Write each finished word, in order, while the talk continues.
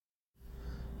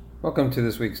Welcome to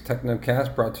this week's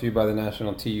TechnoCast, brought to you by the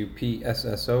National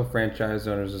TUPSSO Franchise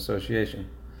Owners Association.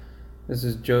 This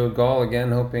is Joe Gall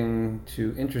again, hoping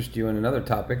to interest you in another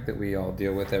topic that we all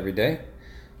deal with every day.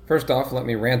 First off, let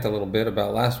me rant a little bit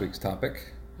about last week's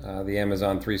topic, the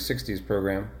Amazon 360s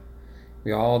program.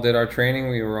 We all did our training.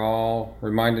 We were all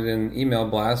reminded in email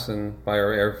blasts and by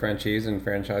our air franchisees and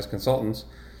franchise consultants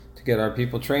to get our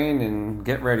people trained and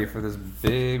get ready for this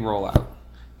big rollout.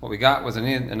 What we got was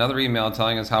another email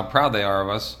telling us how proud they are of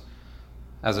us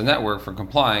as a network for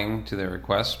complying to their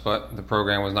requests, but the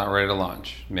program was not ready to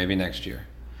launch. Maybe next year.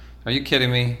 Are you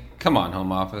kidding me? Come on,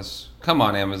 Home Office. Come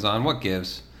on, Amazon. What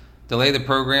gives? Delay the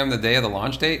program the day of the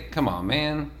launch date? Come on,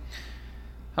 man.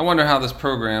 I wonder if this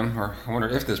program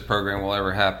will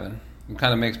ever happen. It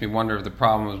kind of makes me wonder if the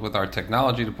problem was with our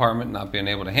technology department not being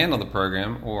able to handle the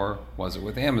program, or was it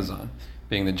with Amazon,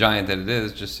 being the giant that it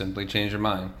is, just simply changed their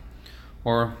mind.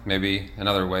 Or maybe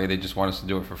another way, they just want us to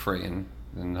do it for free, and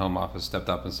Home Office stepped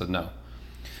up and said no.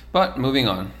 But moving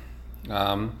on.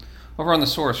 Over on The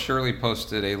Source, Shirley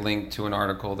posted a link to an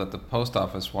article that the Post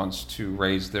Office wants to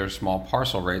raise their small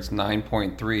parcel rates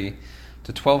 9.3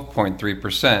 to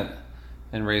 12.3%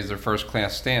 and raise their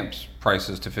first-class stamps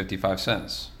prices to 55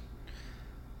 cents.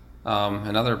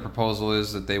 Another proposal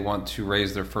is that they want to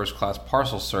raise their first-class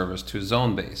parcel service to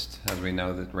zone-based, as we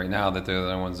know that right now that they're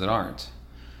the ones that aren't.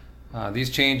 These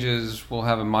changes will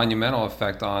have a monumental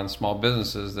effect on small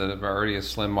businesses that have already a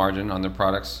slim margin on their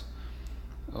products,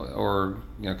 or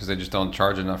because they just don't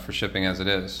charge enough for shipping as it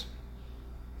is.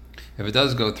 If it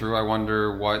does go through, I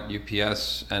wonder what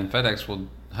UPS and FedEx will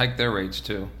hike their rates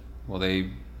to. Will they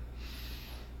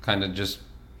kind of just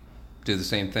do the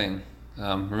same thing?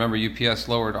 Remember, UPS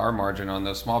lowered our margin on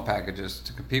those small packages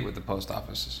to compete with the post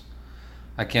offices.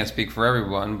 I can't speak for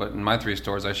everyone, but in my 3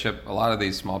 stores, I ship a lot of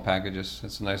these small packages.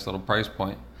 It's a nice little price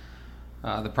point.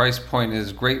 The price point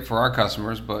is great for our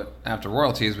customers, but after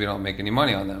royalties, we don't make any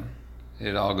money on them.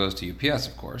 It all goes to UPS,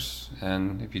 of course.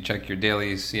 And if you check your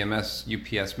daily CMS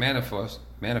UPS manifest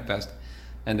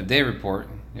end of day report,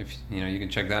 if you can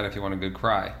check that if you want a good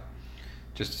cry,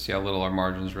 just to see how little our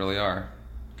margins really are.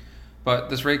 But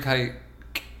this rate hike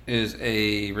is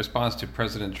a response to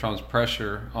President Trump's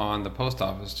pressure on the post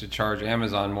office to charge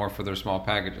Amazon more for their small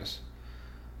packages.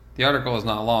 The article is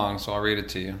not long, so I'll read it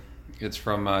to you. It's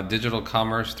from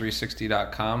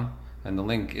digitalcommerce360.com, and the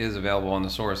link is available on The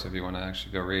Source if you want to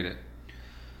actually go read it.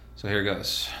 So here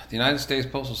goes. The United States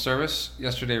Postal Service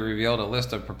yesterday revealed a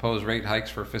list of proposed rate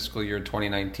hikes for fiscal year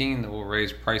 2019 that will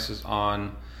raise prices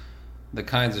on the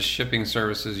kinds of shipping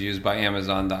services used by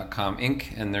Amazon.com Inc.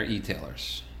 and their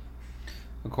e-tailers.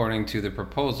 According to the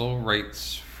proposal,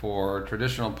 rates for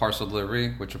traditional parcel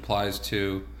delivery, which applies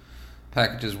to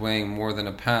packages weighing more than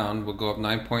a pound, will go up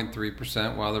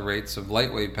 9.3%, while the rates of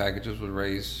lightweight packages would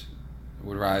rise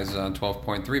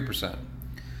 12.3%.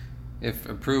 If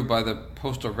approved by the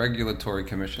Postal Regulatory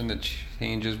Commission, the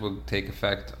changes will take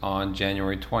effect on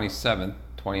January 27,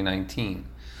 2019.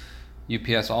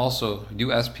 USPS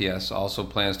also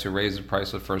plans to raise the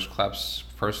price of first class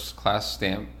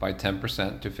stamp by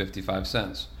 10% to 55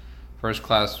 cents. First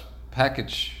class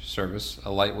package service,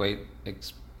 a lightweight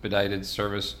expedited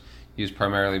service used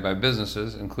primarily by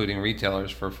businesses, including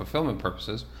retailers for fulfillment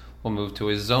purposes, will move to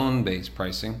a zone-based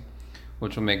pricing,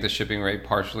 which will make the shipping rate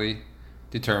partially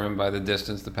determined by the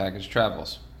distance the package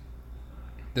travels.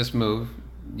 This move,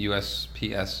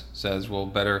 USPS says, will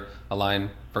better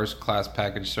align first-class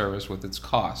package service with its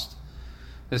cost.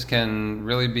 This can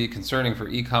really be concerning for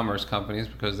e-commerce companies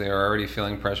because they are already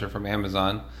feeling pressure from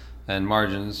Amazon and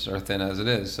margins are thin as it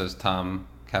is, says Tom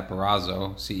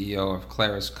Caparazzo, CEO of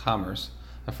Claris Commerce,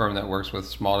 a firm that works with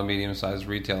small to medium-sized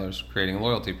retailers creating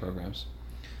loyalty programs.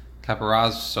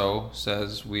 Caparazzo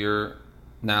says we're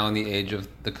now in the age of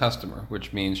the customer,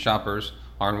 which means shoppers,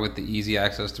 armed with the easy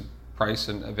access to price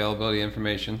and availability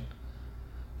information,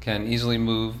 can easily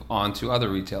move on to other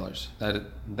retailers.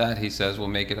 That he says, will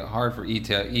make it hard for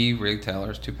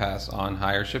e-retailers to pass on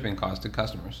higher shipping costs to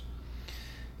customers.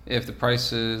 If the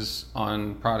prices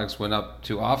on products went up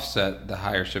to offset the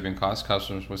higher shipping costs,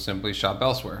 customers would simply shop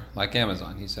elsewhere, like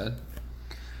Amazon, he said.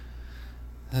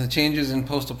 The changes in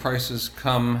postal prices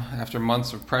come after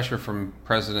months of pressure from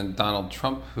President Donald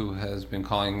Trump, who has been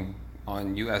calling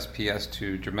on USPS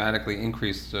to dramatically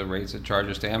increase the rates it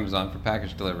charges to Amazon for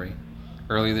package delivery.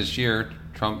 Early this year,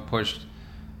 Trump pushed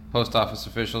post office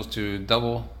officials to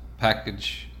double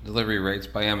package delivery rates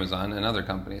by Amazon and other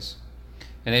companies.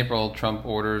 In April, Trump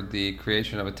ordered the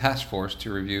creation of a task force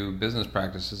to review business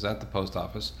practices at the post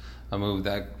office, a move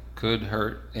that could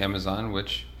hurt Amazon,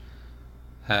 which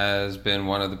has been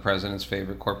one of the president's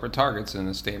favorite corporate targets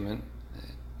in statements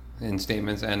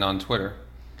and on Twitter.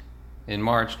 In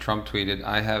March, Trump tweeted,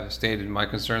 "I have stated my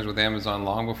concerns with Amazon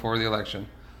long before the election.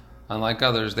 Unlike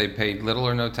others, they paid little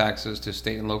or no taxes to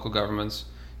state and local governments,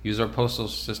 use our postal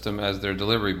system as their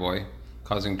delivery boy,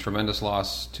 causing tremendous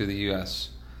loss to the U.S.,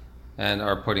 and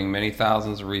are putting many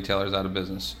thousands of retailers out of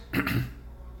business."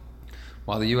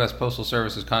 While the U.S. Postal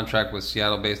Service's contract with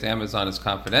Seattle-based Amazon is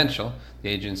confidential, the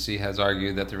agency has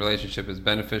argued that the relationship is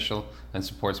beneficial and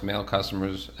supports mail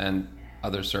customers and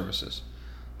other services.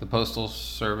 The Postal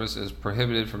Service is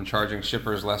prohibited from charging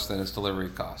shippers less than its delivery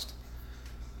cost.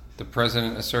 The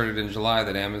president asserted in July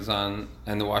that Amazon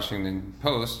and the Washington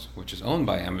Post, which is owned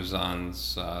by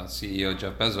Amazon's CEO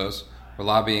Jeff Bezos, were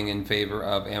lobbying in favor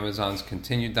of Amazon's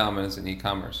continued dominance in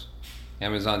e-commerce.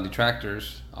 Amazon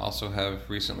detractors also have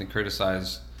recently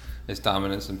criticized its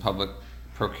dominance in public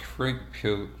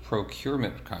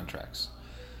procurement contracts.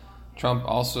 Trump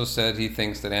also said he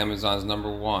thinks that Amazon,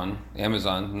 number one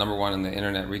in the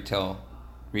Internet Retailer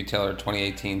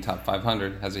 2018 Top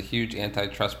 500, has a huge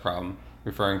antitrust problem,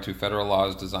 referring to federal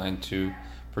laws designed to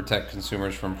protect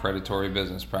consumers from predatory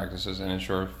business practices and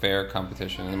ensure fair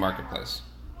competition in the marketplace.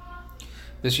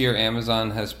 This year,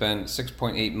 Amazon has spent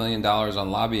 $6.8 million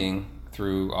on lobbying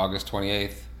through August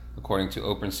 28th, according to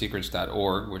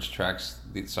OpenSecrets.org, which tracks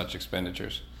such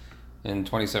expenditures. In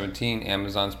 2017,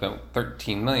 Amazon spent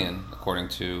 $13 million, according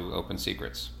to Open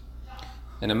Secrets.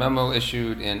 In a memo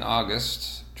issued in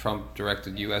August, Trump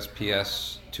directed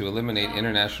USPS to eliminate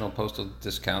international postal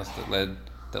discounts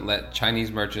that let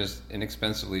Chinese merchants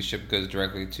inexpensively ship goods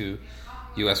directly to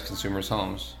U.S. consumers'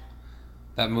 homes.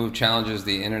 That move challenges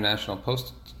the international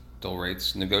postal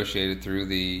rates negotiated through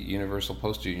the Universal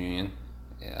Postal Union,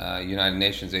 United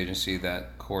Nations agency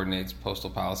that coordinates postal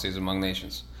policies among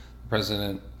nations. The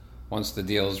president wants the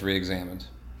deals re-examined.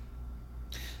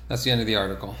 That's the end of the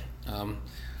article.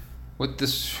 What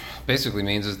this basically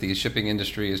means is the shipping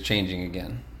industry is changing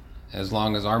again. As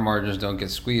long as our margins don't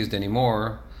get squeezed any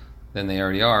more than they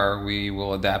already are, we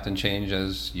will adapt and change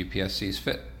as UPS sees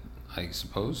fit, I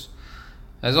suppose.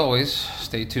 As always,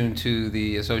 stay tuned to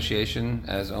the association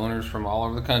as owners from all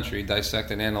over the country dissect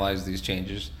and analyze these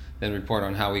changes, then report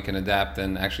on how we can adapt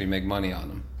and actually make money on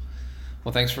them.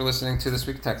 Well, thanks for listening to this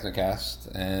week's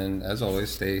TechnoCast, and as always,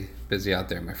 stay busy out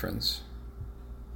there, my friends.